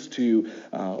leads to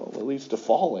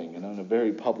falling, and in a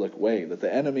very public way. That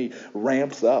the enemy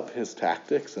ramps up his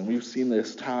tactics, and we've seen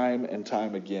this time and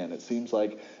time again. It seems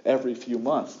like every few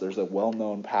months there's a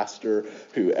well-known pastor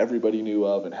who everybody knew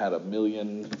of and had 1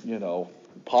 million,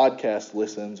 podcast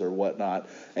listens or whatnot,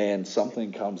 and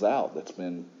something comes out that's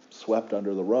been swept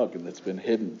under the rug and that's been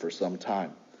hidden for some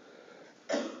time.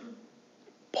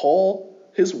 Paul,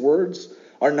 his words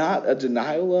are not a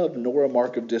denial of nor a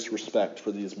mark of disrespect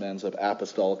for these men of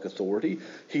apostolic authority.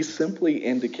 He's simply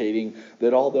indicating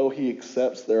that although he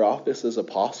accepts their office as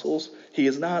apostles, he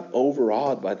is not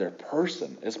overawed by their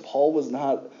person, as Paul was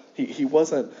not. He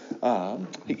wasn't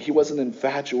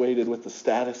infatuated with the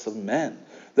status of men.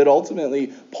 That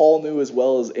ultimately Paul knew as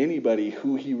well as anybody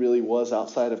who he really was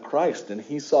outside of Christ, and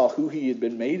he saw who he had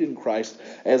been made in Christ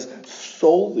as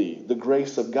solely the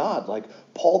grace of God. Like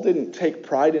Paul didn't take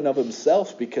pride in of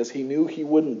himself because he knew he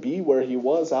wouldn't be where he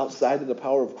was outside of the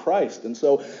power of Christ. And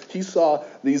so he saw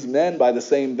these men by the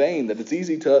same vein, that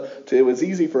it was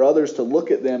easy for others to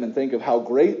look at them and think of how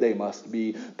great they must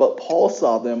be, but Paul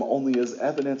saw them only as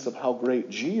evidence of how great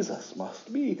Jesus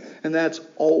must be. And that's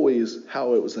always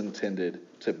how it was intended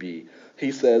to be.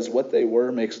 He says, what they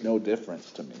were makes no difference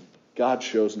to me. God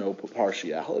shows no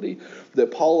partiality.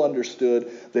 That Paul understood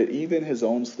that even his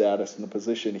own status and the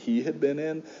position he had been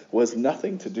in was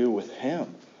nothing to do with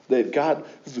him. That God,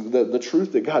 the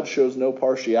truth that God shows no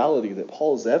partiality, that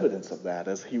Paul is evidence of that,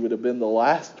 as he would have been the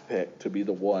last pick to be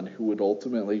the one who would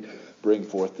ultimately bring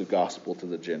forth the gospel to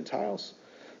the Gentiles.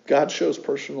 God shows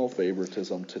personal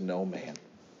favoritism to no man.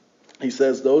 He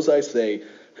says, those I say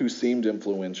who seemed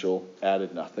influential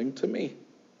added nothing to me.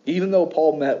 Even though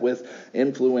Paul met with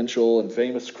influential and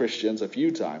famous Christians a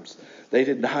few times, they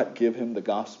did not give him the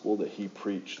gospel that he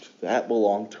preached. That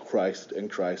belonged to Christ and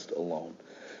Christ alone.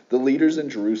 The leaders in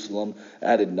Jerusalem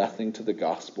added nothing to the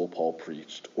gospel Paul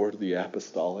preached or to the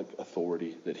apostolic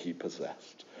authority that he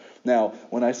possessed. Now,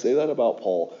 when I say that about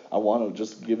Paul, I want to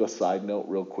just give a side note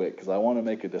real quick, because I want to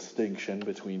make a distinction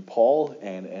between Paul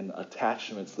and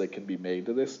attachments that can be made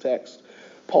to this text.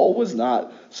 Paul was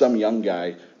not some young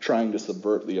guy trying to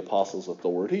subvert the apostles'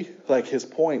 authority. Like, his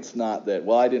point's not that,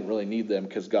 well, I didn't really need them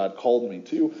because God called me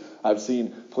to. I've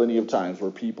seen plenty of times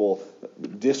where people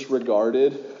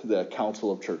disregarded the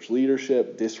counsel of church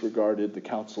leadership, disregarded the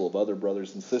counsel of other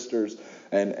brothers and sisters,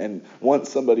 and once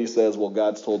somebody says, well,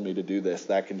 God's told me to do this,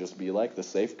 that can just be like the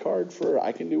safeguard for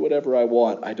I can do whatever I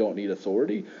want, I don't need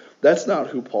authority. That's not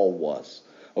who Paul was.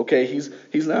 Okay,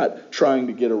 he's not trying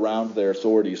to get around their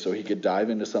authority so he could dive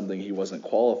into something he wasn't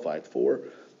qualified for.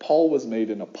 Paul was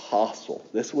made an apostle.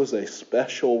 This was a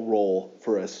special role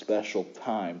for a special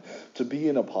time. To be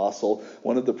an apostle,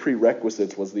 one of the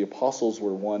prerequisites was the apostles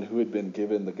were one who had been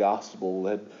given the gospel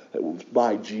led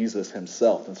by Jesus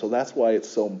himself. And so that's why it's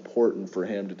so important for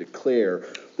him to declare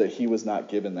that he was not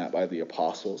given that by the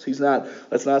apostles.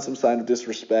 That's not some sign of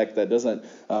disrespect. That doesn't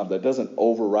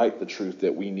overwrite the truth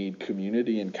that we need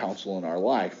community and counsel in our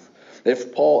life.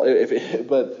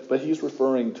 But he's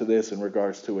referring to this in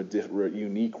regards to a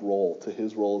unique role, to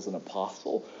his role as an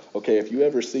apostle. Okay, if you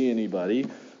ever see anybody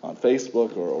on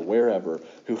Facebook or wherever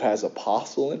who has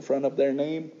apostle in front of their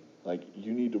name, like,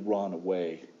 you need to run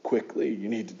away quickly. You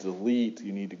need to delete.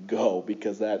 You need to go,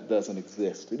 because that doesn't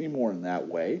exist anymore in that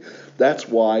way. That's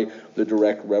why the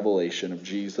direct revelation of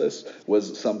Jesus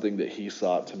was something that he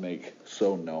sought to make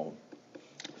so known.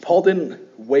 Paul didn't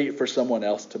wait for someone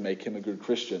else to make him a good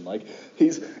Christian. Like,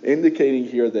 he's indicating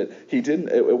here that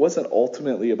it wasn't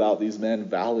ultimately about these men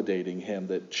validating him,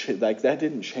 that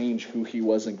didn't change who he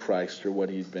was in Christ or what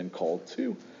he'd been called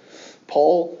to.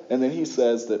 And then he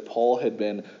says that Paul had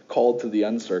been called to the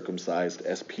uncircumcised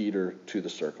as Peter to the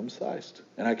circumcised.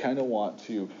 And I kind of want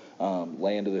to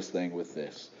land this thing with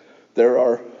this. There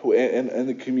are, in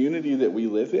the community that we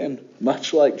live in,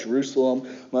 much like Jerusalem,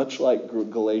 much like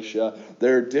Galatia,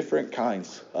 there are different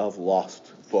kinds of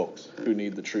lost folks who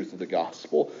need the truth of the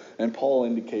gospel. And Paul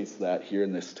indicates that here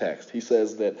in this text. He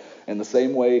says that in the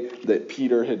same way that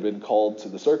Peter had been called to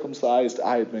the circumcised,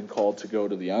 I had been called to go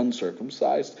to the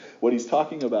uncircumcised. What he's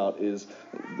talking about is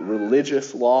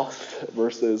religious lost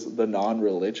versus the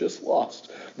non-religious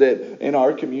lost. That in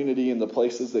our community, in the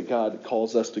places that God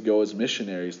calls us to go as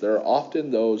missionaries, there are often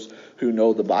those who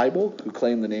know the Bible, who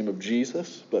claim the name of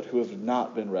Jesus, but who have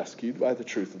not been rescued by the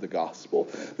truth of the gospel.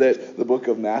 That the book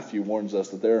of Matthew warns us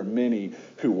that that there are many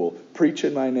who will preach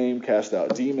in my name, cast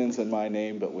out demons in my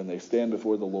name, but when they stand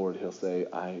before the Lord, he'll say,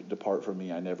 depart from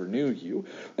me, I never knew you.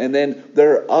 And then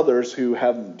there are others who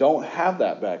don't have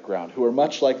that background, who are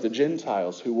much like the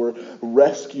Gentiles, who were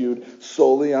rescued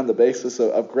solely on the basis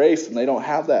of grace, and they don't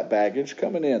have that baggage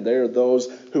coming in. They are those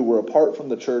who were apart from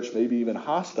the church, maybe even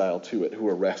hostile to it, who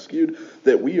are rescued,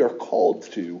 that we are called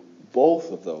to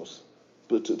both of those.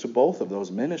 But to both of those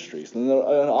ministries. And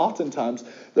oftentimes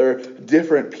there are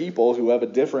different people who have a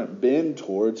different bend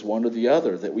towards one or the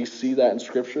other. That we see that in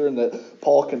Scripture, and that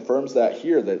Paul confirms that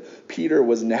here, that Peter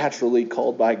was naturally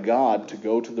called by God to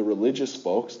go to the religious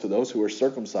folks, to those who are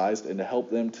circumcised, and to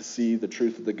help them to see the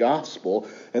truth of the gospel.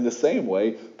 In the same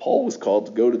way, Paul was called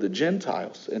to go to the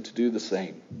Gentiles and to do the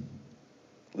same.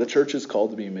 The church is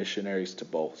called to be missionaries to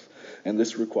both. And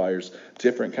this requires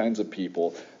different kinds of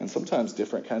people and sometimes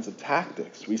different kinds of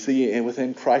tactics. We see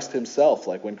within Christ himself,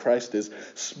 like when Christ is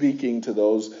speaking to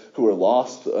those who are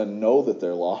lost and know that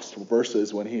they're lost,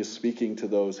 versus when he is speaking to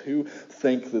those who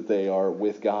think that they are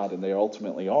with God and they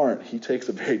ultimately aren't. He takes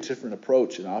a very different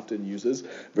approach and often uses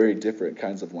very different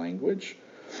kinds of language.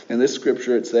 In this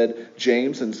scripture it said,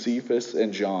 James and Cephas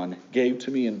and John gave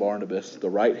to me and Barnabas the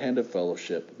right hand of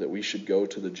fellowship, that we should go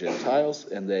to the Gentiles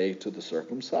and they to the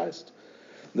circumcised.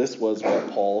 This was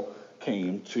what Paul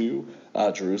came to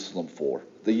Jerusalem for.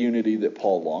 The unity that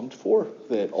Paul longed for,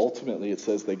 that ultimately it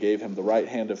says they gave him the right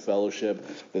hand of fellowship,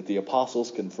 that the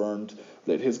apostles confirmed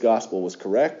that his gospel was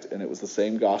correct, and it was the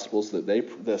same gospel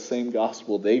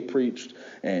they preached,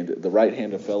 and the right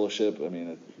hand of fellowship. I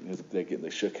mean, they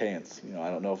shook hands.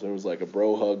 I don't know if there was like a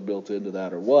bro hug built into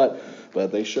that or what,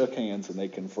 but they shook hands and they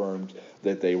confirmed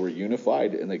that they were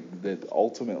unified, and that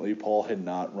ultimately Paul had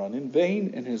not run in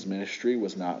vain, and his ministry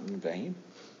was not in vain.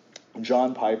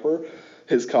 John Piper,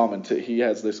 he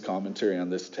has this commentary on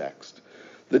this text.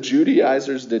 The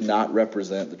Judaizers did not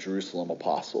represent the Jerusalem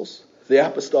apostles. The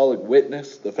apostolic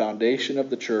witness, the foundation of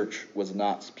the church, was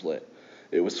not split.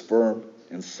 It was firm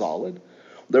and solid.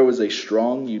 There was a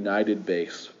strong, united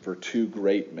base for two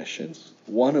great missions,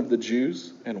 one of the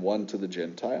Jews and one to the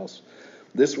Gentiles.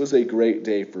 This was a great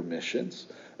day for missions,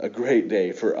 a great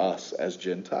day for us as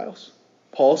Gentiles.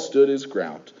 Paul stood his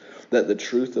ground, that the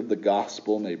truth of the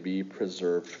gospel may be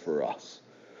preserved for us.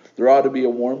 There ought to be a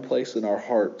warm place in our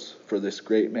hearts for this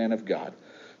great man of God,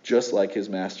 just like his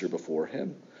master before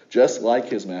him. Just like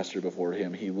his master before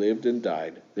him, he lived and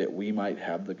died that we might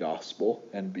have the gospel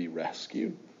and be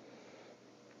rescued.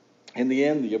 In the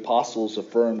end, the apostles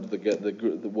affirmed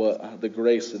the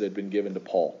grace that had been given to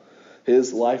Paul.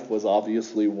 His life was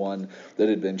obviously one that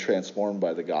had been transformed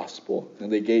by the gospel,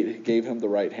 and they gave him the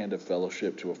right hand of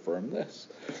fellowship to affirm this.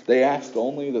 They asked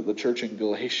only that the church in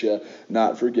Galatia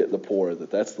not forget the poor,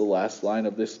 that's the last line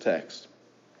of this text.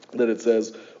 That it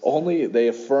says, only they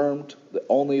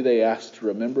asked to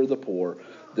remember the poor,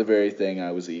 the very thing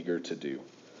I was eager to do.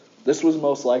 This was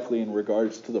most likely in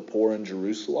regards to the poor in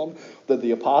Jerusalem, that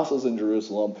the apostles in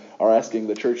Jerusalem are asking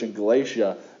the church in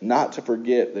Galatia not to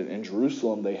forget that in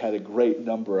Jerusalem they had a great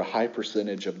number, a high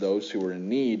percentage of those who were in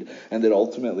need, and that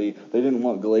ultimately they didn't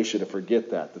want Galatia to forget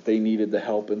that they needed the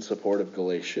help and support of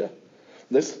Galatia.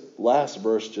 This last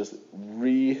verse just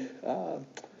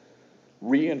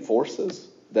reinforces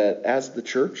that as the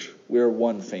church, we're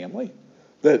one family.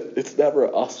 That it's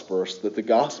never us first, that the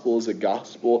gospel is a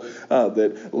gospel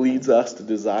that leads us to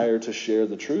desire to share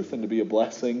the truth and to be a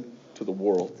blessing to the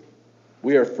world.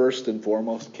 We are first and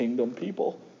foremost kingdom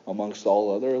people amongst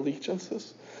all other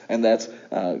allegiances. And that's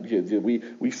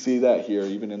we see that here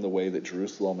even in the way that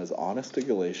Jerusalem is honest to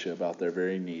Galatia about their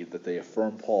very need, that they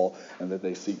affirm Paul and that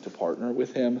they seek to partner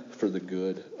with him for the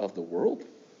good of the world.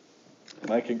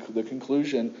 The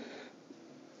conclusion,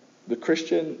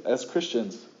 as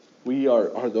Christians, we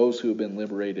are those who have been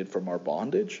liberated from our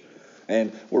bondage,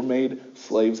 and we're made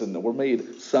slaves, and we're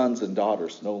made sons and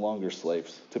daughters, no longer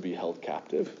slaves, to be held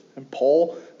captive. And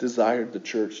Paul desired the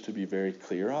church to be very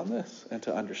clear on this, and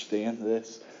to understand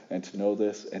this, and to know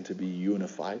this, and to be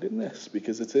unified in this,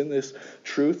 because it's in this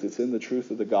truth, it's in the truth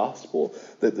of the gospel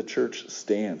that the church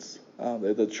stands.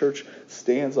 The church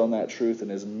stands on that truth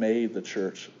and has made the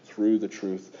church through the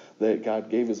truth that God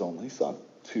gave his only Son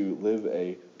to live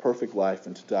a perfect life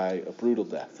and to die a brutal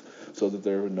death, so that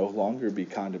there would no longer be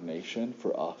condemnation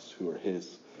for us who are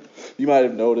his. You might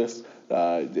have noticed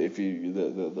the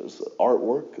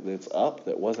artwork that's up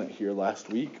that wasn't here last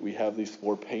week. We have these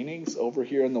 4 paintings over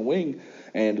here in the wing,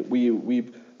 and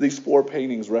these 4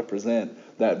 paintings represent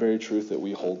that very truth that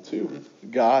we hold to.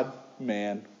 God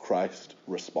God-man Christ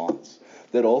response.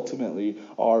 That ultimately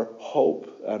our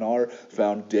hope and our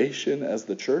foundation as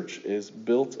the church is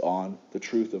built on the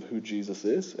truth of who Jesus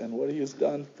is and what he has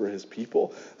done for his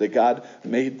people. That God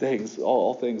made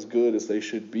all things good as they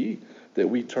should be. That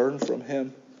we turn from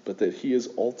him, but that he has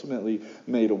ultimately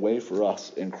made a way for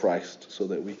us in Christ so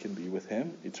that we can be with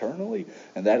him eternally.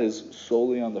 And that is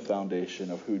solely on the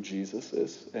foundation of who Jesus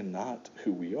is and not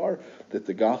who we are. That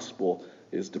the gospel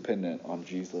is dependent on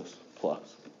Jesus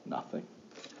plus nothing.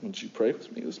 Would you pray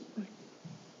with me this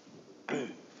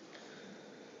morning?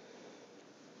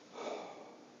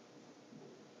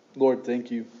 Lord, thank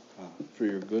you for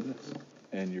your goodness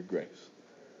and your grace.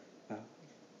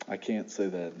 I can't say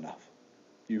that enough.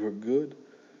 You are good,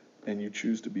 and you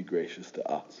choose to be gracious to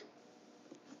us.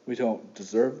 We don't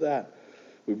deserve that.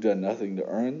 We've done nothing to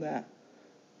earn that.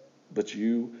 But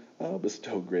you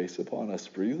bestow grace upon us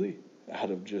freely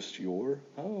out of just your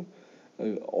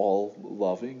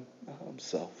all-loving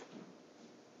self.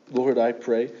 Lord, I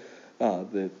pray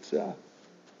that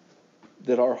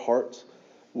our hearts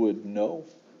would know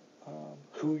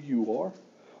who you are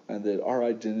and that our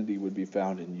identity would be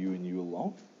found in you and you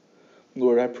alone.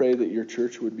 Lord, I pray that your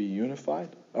church would be unified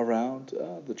around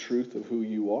the truth of who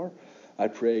you are. I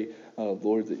pray,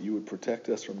 Lord, that you would protect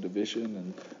us from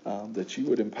division and that you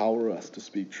would empower us to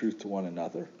speak truth to one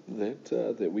another,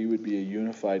 that we would be a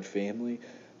unified family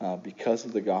because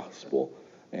of the gospel,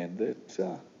 and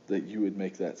that you would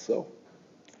make that so.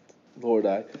 Lord,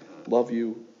 I love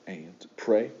you and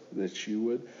pray that you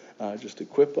would just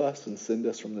equip us and send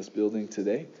us from this building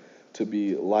today to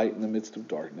be light in the midst of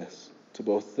darkness, to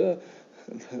both the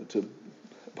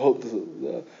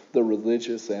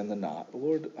religious and the not.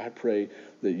 Lord, I pray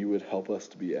that you would help us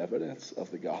to be evidence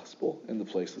of the gospel in the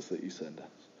places that you send us.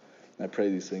 I pray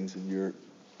these things in your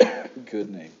good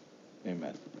name.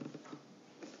 Amen.